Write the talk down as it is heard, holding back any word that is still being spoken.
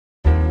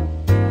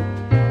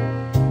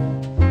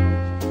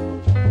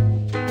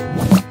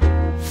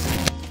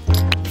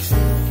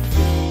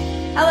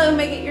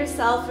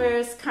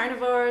do-it-yourselfers,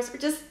 carnivores, or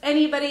just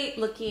anybody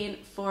looking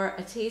for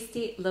a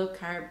tasty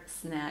low-carb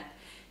snack.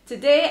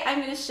 Today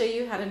I'm going to show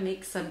you how to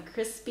make some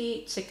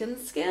crispy chicken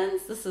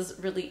skins. This is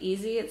really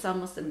easy. It's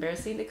almost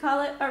embarrassing to call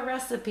it a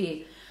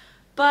recipe.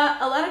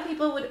 But a lot of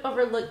people would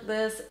overlook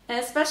this, and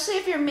especially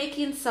if you're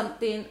making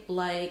something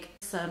like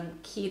some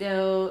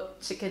keto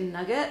chicken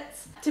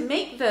nuggets. To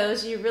make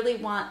those, you really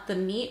want the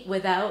meat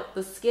without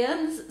the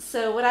skins.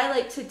 So what I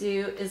like to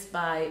do is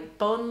buy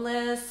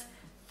boneless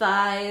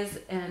thighs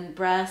and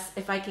breasts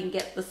if I can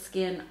get the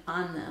skin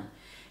on them.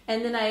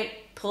 And then I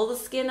pull the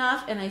skin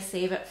off and I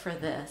save it for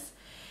this.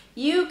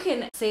 You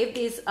can save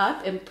these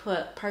up and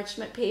put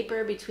parchment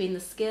paper between the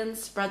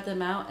skins, spread them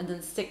out, and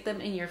then stick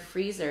them in your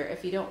freezer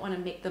if you don't want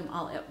to make them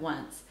all at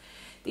once.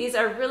 These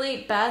are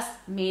really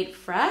best made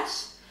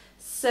fresh,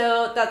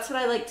 so that's what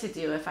I like to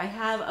do. If I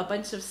have a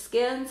bunch of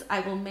skins,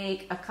 I will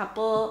make a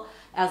couple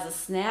as a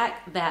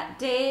snack that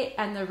day,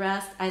 and the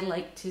rest I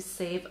like to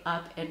save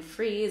up and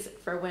freeze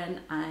for when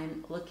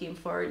I'm looking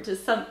forward to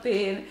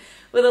something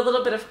with a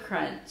little bit of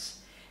crunch.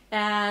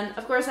 And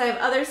of course I have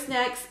other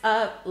snacks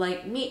up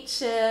like meat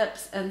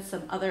chips and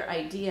some other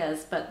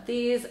ideas, but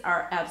these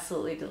are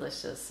absolutely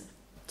delicious.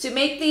 To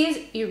make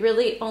these, you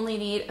really only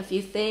need a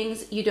few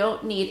things. You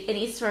don't need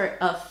any sort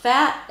of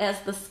fat,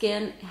 as the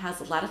skin has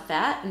a lot of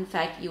fat. In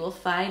fact, you will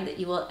find that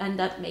you will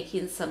end up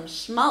making some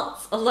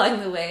schmaltz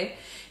along the way.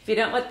 If you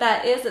don't know what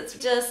that is, it's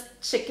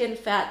just chicken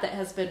fat that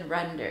has been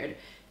rendered.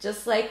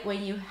 Just like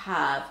when you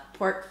have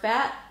pork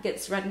fat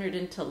gets rendered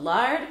into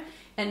lard,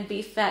 and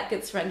beef fat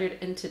gets rendered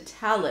into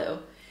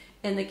tallow.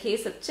 In the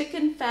case of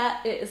chicken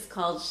fat, it is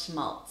called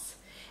schmaltz.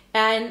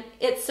 And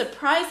it's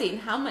surprising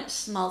how much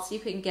schmaltz you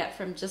can get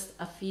from just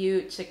a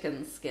few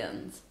chicken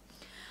skins.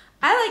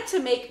 I like to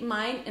make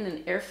mine in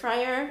an air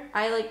fryer.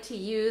 I like to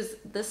use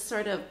this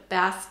sort of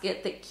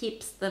basket that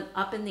keeps them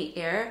up in the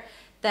air,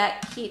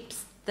 that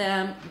keeps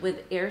them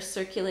with air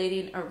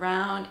circulating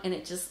around, and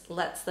it just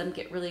lets them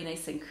get really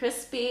nice and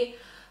crispy.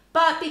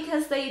 But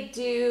because they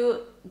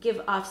do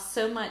give off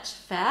so much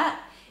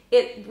fat,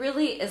 it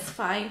really is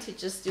fine to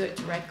just do it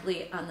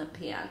directly on the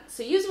pan.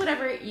 So use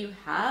whatever you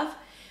have.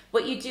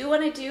 What you do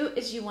want to do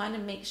is you want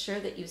to make sure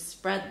that you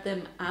spread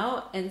them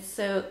out. And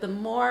so the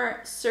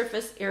more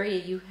surface area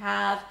you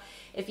have,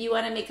 if you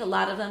want to make a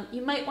lot of them,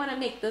 you might want to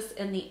make this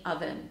in the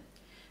oven.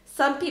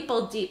 Some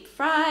people deep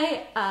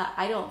fry.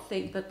 I don't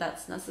think that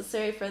that's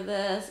necessary for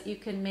this. You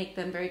can make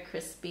them very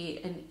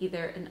crispy in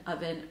either an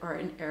oven or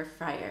an air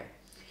fryer.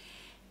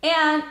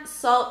 And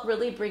salt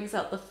really brings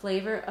out the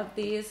flavor of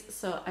these,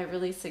 so I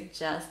really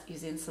suggest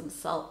using some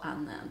salt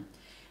on them.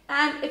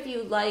 And if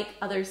you like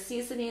other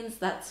seasonings,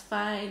 that's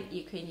fine.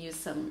 You can use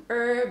some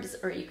herbs,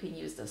 or you can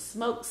use the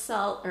smoked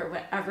salt, or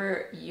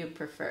whatever you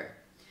prefer.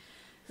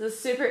 This is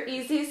super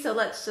easy, so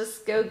let's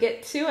just go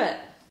get to it.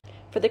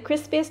 For the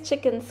crispiest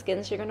chicken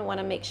skins, you're going to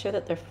want to make sure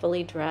that they're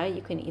fully dry.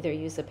 You can either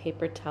use a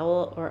paper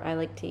towel, or I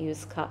like to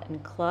use cotton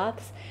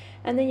cloths.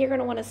 And then you're going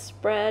to want to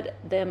spread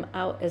them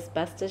out as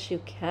best as you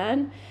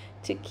can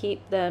to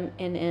keep them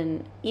in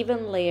an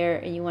even layer,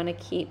 and you want to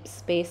keep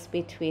space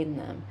between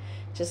them.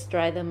 Just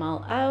dry them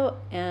all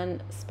out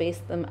and space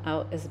them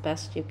out as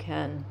best you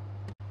can.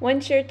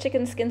 Once your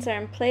chicken skins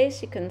are in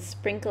place, you can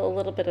sprinkle a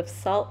little bit of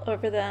salt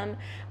over them.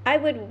 I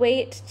would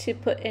wait to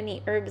put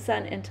any herbs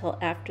on until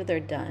after they're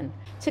done.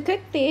 To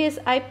cook these,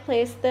 I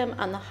place them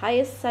on the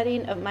highest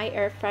setting of my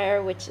air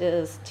fryer, which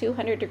is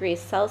 200 degrees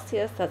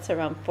Celsius. That's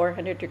around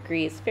 400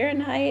 degrees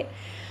Fahrenheit.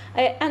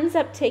 It ends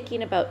up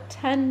taking about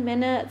 10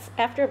 minutes.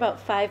 After about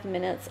 5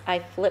 minutes, I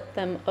flip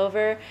them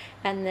over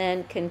and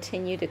then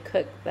continue to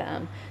cook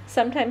them.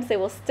 Sometimes they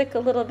will stick a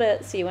little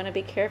bit, so you want to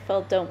be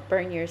careful, don't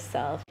burn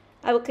yourself.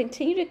 I will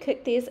continue to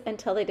cook these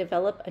until they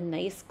develop a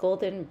nice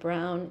golden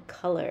brown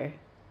color.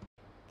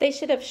 They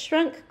should have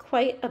shrunk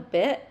quite a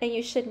bit, and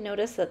you should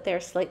notice that they're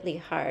slightly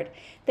hard.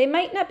 They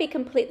might not be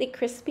completely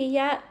crispy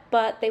yet,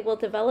 but they will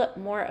develop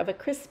more of a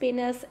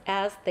crispiness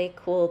as they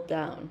cool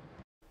down.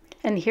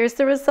 And here's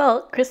the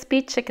result,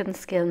 crispy chicken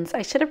skins.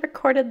 I should have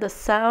recorded the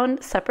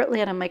sound separately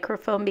on a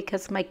microphone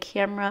because my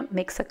camera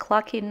makes a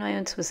clocking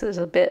noise, which is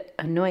a bit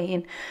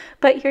annoying.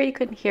 But here you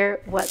can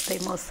hear what they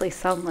mostly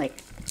sound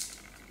like.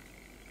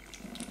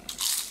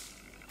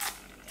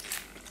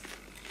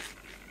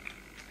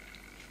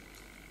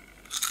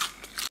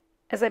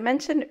 As I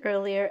mentioned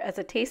earlier, as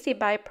a tasty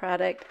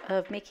byproduct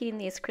of making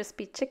these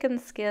crispy chicken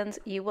skins,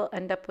 you will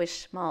end up with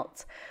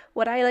schmaltz.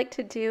 What I like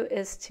to do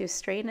is to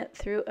strain it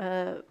through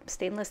a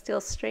stainless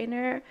steel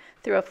strainer,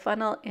 through a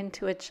funnel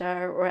into a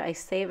jar where I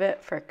save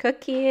it for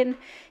cooking.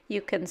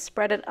 You can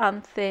spread it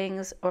on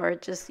things, or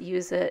just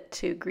use it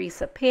to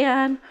grease a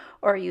pan,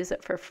 or use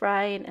it for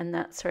frying and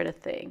that sort of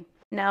thing.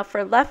 Now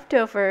for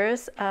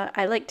leftovers,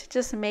 I like to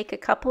just make a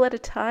couple at a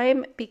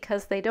time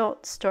because they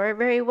don't store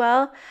very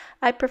well.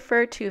 I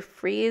prefer to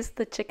freeze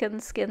the chicken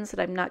skins that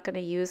I'm not going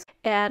to use.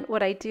 And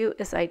what I do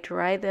is I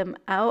dry them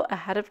out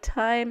ahead of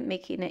time,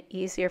 making it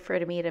easier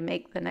for me to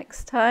make the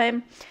next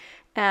time.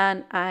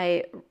 And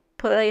I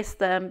place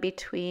them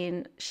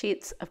between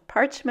sheets of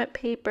parchment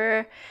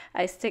paper.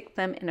 I stick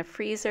them in a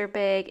freezer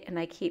bag and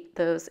I keep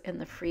those in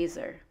the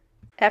freezer.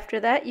 After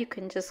that, you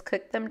can just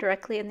cook them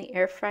directly in the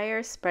air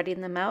fryer,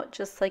 spreading them out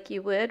just like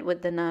you would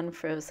with the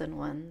non-frozen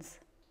ones.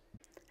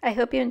 I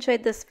hope you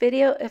enjoyed this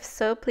video. If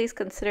so, please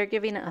consider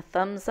giving it a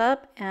thumbs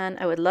up, and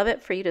I would love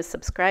it for you to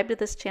subscribe to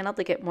this channel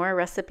to get more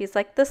recipes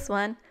like this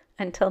one.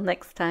 Until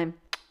next time.